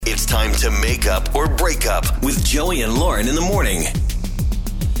It's time to make up or break up with Joey and Lauren in the morning.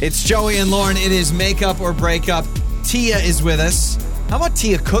 It's Joey and Lauren. It is make up or break up. Tia is with us. How about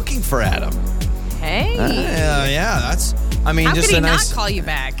Tia cooking for Adam? Hey. Yeah, that's. I mean, How just could he a nice, not call you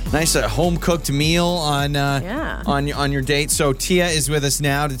back? nice home cooked meal on your date. So Tia is with us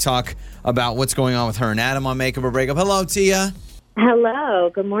now to talk about what's going on with her and Adam on make up or break up. Hello, Tia.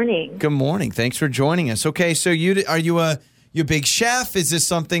 Hello. Good morning. Good morning. Thanks for joining us. Okay, so are you a big chef? Is this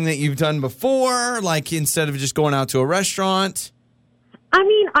something that you've done before? Like instead of just going out to a restaurant? I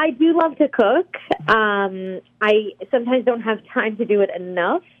mean, I do love to cook. I sometimes don't have time to do it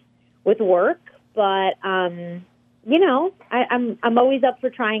enough with work, but you know, I'm always up for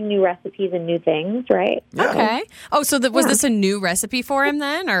trying new recipes and new things, right? Yeah. Okay. Oh, so was this a new recipe for him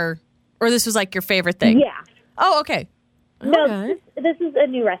then, or this was like your favorite thing? Yeah. Oh, okay. No, Okay. this is a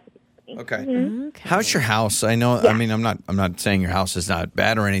new recipe for me. Okay. Okay. How's your house? I know. I mean, I'm not saying your house is not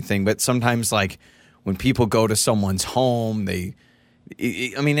bad or anything, but sometimes like when people go to someone's home,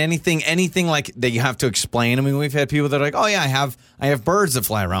 anything like that you have to explain. I mean, we've had people that are like, "Oh yeah, I have birds that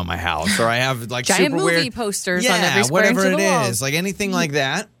fly around my house," or I have like Giant super movie weird posters on every square whatever inch of it the wall. is, like anything like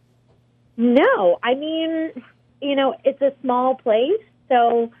that. No, I mean, you know, it's a small place,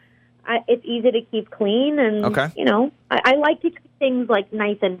 so it's easy to keep clean, and Okay. you know, I like to keep things like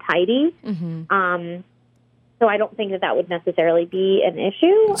nice and tidy. So I don't think that would necessarily be an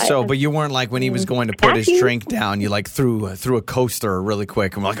issue. So, but you weren't like when he was going to put his drink down, you like threw a coaster really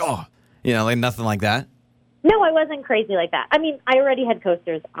quick and were like, oh, you know, like nothing like that. No, I wasn't crazy like that. I mean, I already had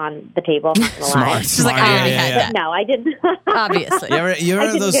coasters on the table. I'm not gonna lie. She's like, I already had that. But no, I didn't. Obviously. You ever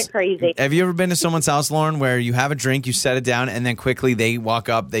I didn't get crazy. Have you ever been to someone's house, Lauren, where you have a drink, you set it down, and then quickly they walk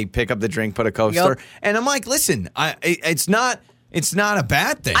up, they pick up the drink, put a coaster, Yep. and I'm like, listen, it's not a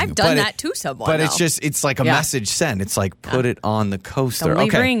bad thing. I've done but that to someone, But though. it's like a Yeah. message sent. It's like put it on the coaster. Don't leave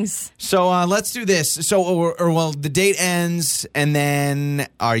Okay. rings. So let's do this. So, well, the date ends, and then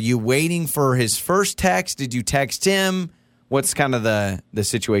are you waiting for his first text? Did you text him? What's kind of the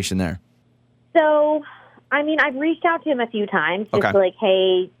situation there? So, I mean, I've reached out to him a few times, just Okay. like,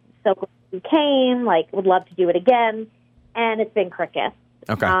 hey, so glad you came, like, would love to do it again, and it's been crickets.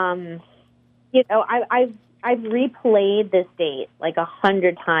 Okay. You know, I've replayed this date like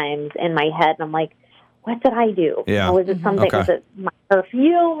 100 times in my head, and I'm like, what did I do? Yeah. Was it something? Okay. Was it my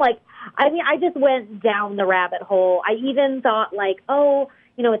perfume? Like, I mean, I just went down the rabbit hole. I even thought like, oh,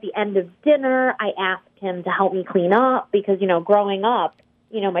 you know, at the end of dinner, I asked him to help me clean up because, you know, growing up,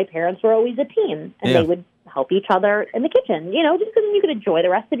 you know, my parents were always a team, and Yeah. they would help each other in the kitchen, you know, just because you could enjoy the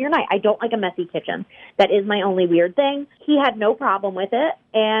rest of your night. I don't like a messy kitchen. That is my only weird thing. He had no problem with it,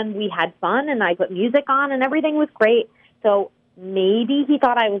 and we had fun, and I put music on, and everything was great. So maybe he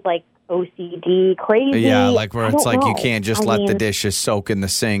thought I was like OCD crazy. Yeah, like where I it's don't like you know. can't just I let the mean, dishes soak in the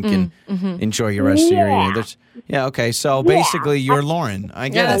sink and enjoy your rest of your Yeah. evening. Yeah, okay. So basically, you're Lauren. I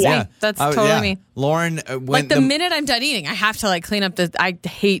get it. that's me. Yeah, That's totally me. Lauren, when Like the minute I'm done eating, I have to like clean up I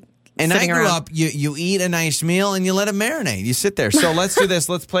hate and I sitting grew around. up, you eat a nice meal and you let it marinate. You sit there. So let's do this.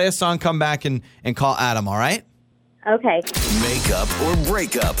 Let's play a song, come back and call Adam, all right? Okay. Make up or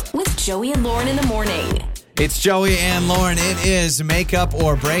break up. With Joey and Lauren in the morning. It's Joey and Lauren. It is Makeup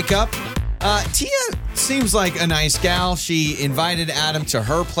or Breakup. Tia seems like a nice gal. She invited Adam to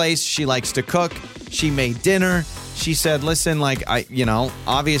her place. She likes to cook. She made dinner. She said, listen, like,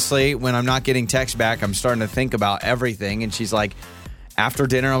 obviously when I'm not getting text back, I'm starting to think about everything. And she's like, after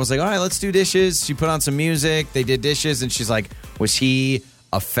dinner, I was like, all right, let's do dishes. She put on some music. They did dishes. And she's like, was he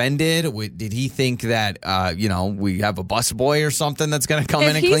offended? Did he think that, we have a busboy or something that's going to come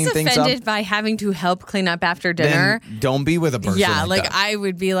in and clean If things he's up? offended by having to help clean up after dinner, Then don't be with a person yeah, like like that. I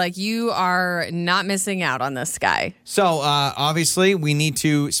would be like, you are not missing out on this guy. So, obviously, we need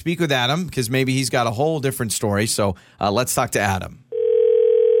to speak with Adam because maybe he's got a whole different story. So, let's talk to Adam.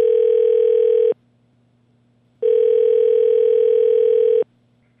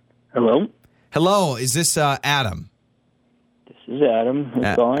 Hello, Hello, is this Adam? this is Adam.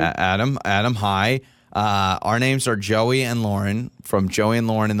 Who's calling? Adam, hi. Our names are Joey and Lauren from Joey and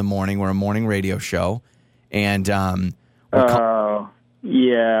Lauren in the Morning. We're a morning radio show. And, Oh,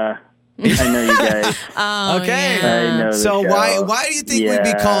 yeah. I know you guys. okay. I know the So show. why do you think we'd be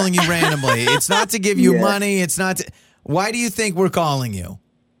Yeah. calling you randomly? It's not to give you Yeah. money. It's not to, why do you think we're calling you?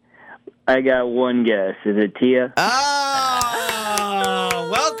 I got one guess. Is it Tia? Oh,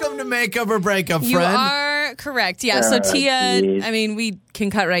 welcome to Makeup or Breakup, You friend. are correct. Yeah. So Oh, Tia, geez. I mean, we can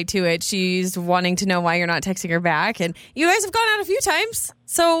cut right to it. She's wanting to know why you're not texting her back. And you guys have gone out a few times.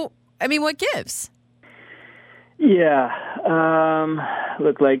 So, I mean, what gives? Yeah.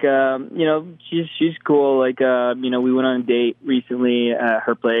 Look, like, she's cool. Like, we went on a date recently at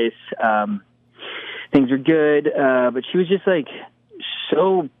her place. Things are good, but she was just like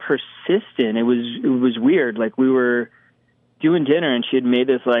so persistent. It was weird. Like, we were doing dinner and she had made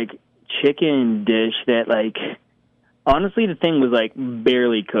this like chicken dish that, like, honestly, the thing was like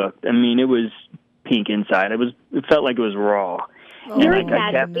barely cooked. I mean, it was pink inside. It felt like it was raw. You're And,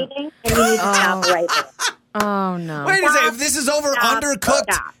 like, exaggerating, and you need to stop right there. Oh, no. Wait a second. If this is over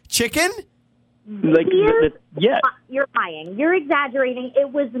undercooked Stop. chicken? Like, yeah. You're lying. You're exaggerating.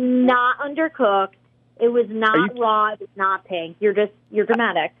 It was not undercooked. It was not raw. It was not pink. You're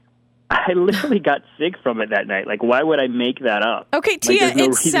dramatic. I literally got sick from it that night. Like, why would I make that up? Okay, Like, Tia, there's no it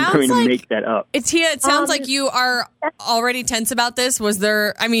reason sounds for me to like make that up. Tia, it sounds like you are already tense about this. Was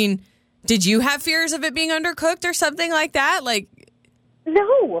there? I mean, did you have fears of it being undercooked or something like that? Like,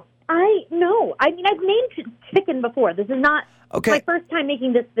 No. I mean, I've made chicken before. This is not my first time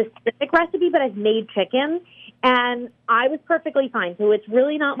making this specific recipe, but I've made chicken, and I was perfectly fine. So it's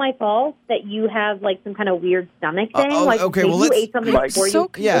really not my fault that you have, like, some kind of weird stomach thing. Okay, well, let's... you ate something before you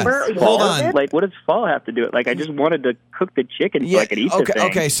yeah, over, hold on. Like, what does fall have to do it? Like, I just wanted to cook the chicken so I could eat the thing.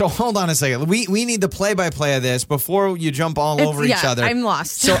 Okay, so hold on a second. We need the play-by-play of this before you jump all over each other. I'm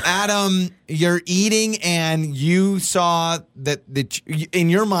lost. So, Adam, you're eating and you saw that in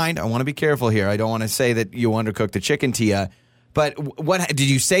your mind, I want to be careful here. I don't want to say that you undercooked the chicken, Tia. But what did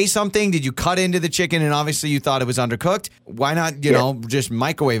you say something? Did you cut into the chicken and obviously you thought it was undercooked? Why not, just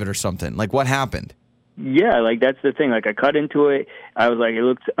microwave it or something? Like, what happened? Yeah, like, that's the thing. Like, I cut into it. I was like, it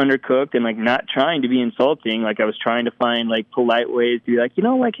looks undercooked, and, like, not trying to be insulting. Like, I was trying to find, like, polite ways to be like,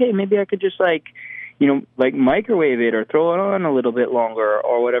 like, hey, maybe I could just, like, like, microwave it or throw it on a little bit longer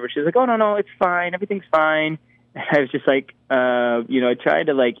or whatever. She's like, oh, no, it's fine. Everything's fine. And I was just like, I tried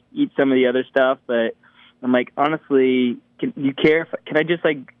to, like, eat some of the other stuff, but I'm like, honestly, can I just,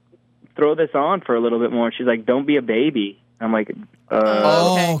 like, throw this on for a little bit more? She's like, don't be a baby. I'm like,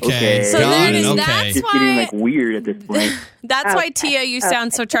 okay. So that's just why getting, like, weird at this point. That's why, Tia, you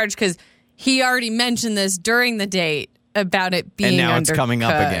sound so charged, because he already mentioned this during the date about it being and now undercooked. it's coming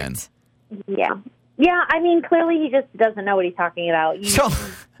up again. Yeah, I mean, clearly he just doesn't know what he's talking about.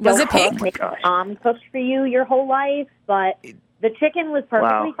 Was it pink? Cooked for you your whole life, but the chicken was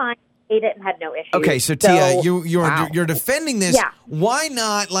perfectly fine. Ate it and had no issues. Okay, so Tia, you're defending this. Yeah. Why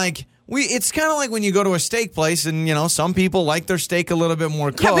not, like, it's kind of like when you go to a steak place and, some people like their steak a little bit more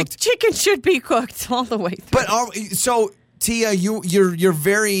cooked. Yeah, but chicken should be cooked all the way through. But so Tia, you're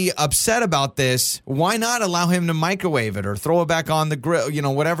very upset about this. Why not allow him to microwave it or throw it back on the grill,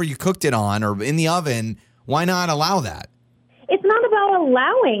 whatever you cooked it on or in the oven? Why not allow that? It's not about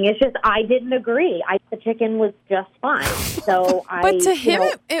allowing. It's just I didn't agree. The chicken was just fine. So but to him,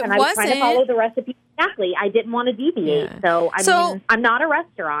 it and I was trying to follow the recipe exactly. I didn't want to deviate. Yeah. So I mean, I'm not a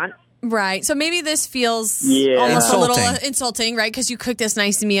restaurant. Right. So maybe this feels almost a little insulting, right? Because you cooked this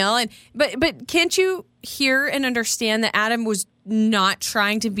nice meal, but can't you hear and understand that Adam was not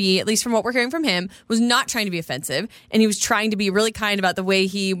trying to be, at least from what we're hearing from him, was not trying to be offensive, and he was trying to be really kind about the way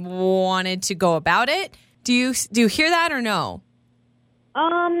he wanted to go about it. Do you hear that or no?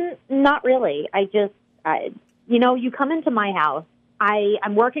 Not really. You come into my house.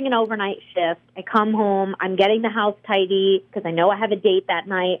 I'm working an overnight shift. I come home. I'm getting the house tidy because I know I have a date that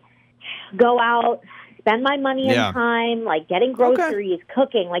night. Go out, spend my money and time, like getting groceries,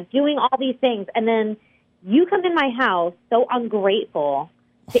 cooking, like doing all these things. And then you come in my house so ungrateful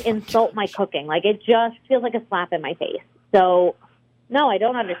to insult my cooking. Like, it just feels like a slap in my face. So, no, I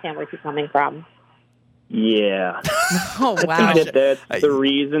don't understand where she's coming from. Yeah. Oh, wow. I think that's the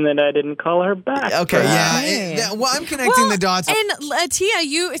reason that I didn't call her back. Okay, yeah. Well, I'm connecting the dots. And Tia,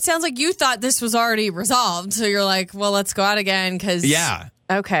 it sounds like you thought this was already resolved. So you're like, well, let's go out again because... Yeah.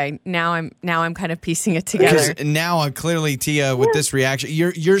 Okay, now I'm kind of piecing it together. Because now clearly, Tia, with this reaction,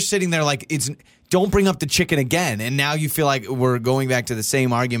 you're sitting there like, don't bring up the chicken again. And now you feel like we're going back to the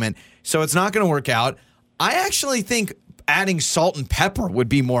same argument. So it's not going to work out. I actually think adding salt and pepper would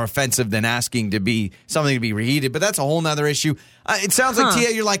be more offensive than asking something to be reheated. But that's a whole nother issue. It sounds like, Tia,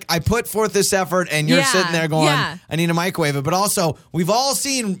 you're like, I put forth this effort, and you're sitting there going, I need to microwave it. But also, we've all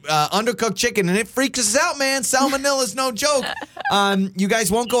seen undercooked chicken, and it freaks us out, man. Salmonella is no joke. You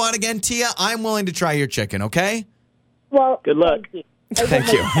guys won't go out again, Tia. I'm willing to try your chicken, okay? Well, good luck.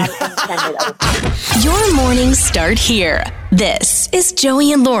 Thank you. Your mornings start here. This is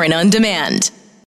Joey and Lauren on Demand.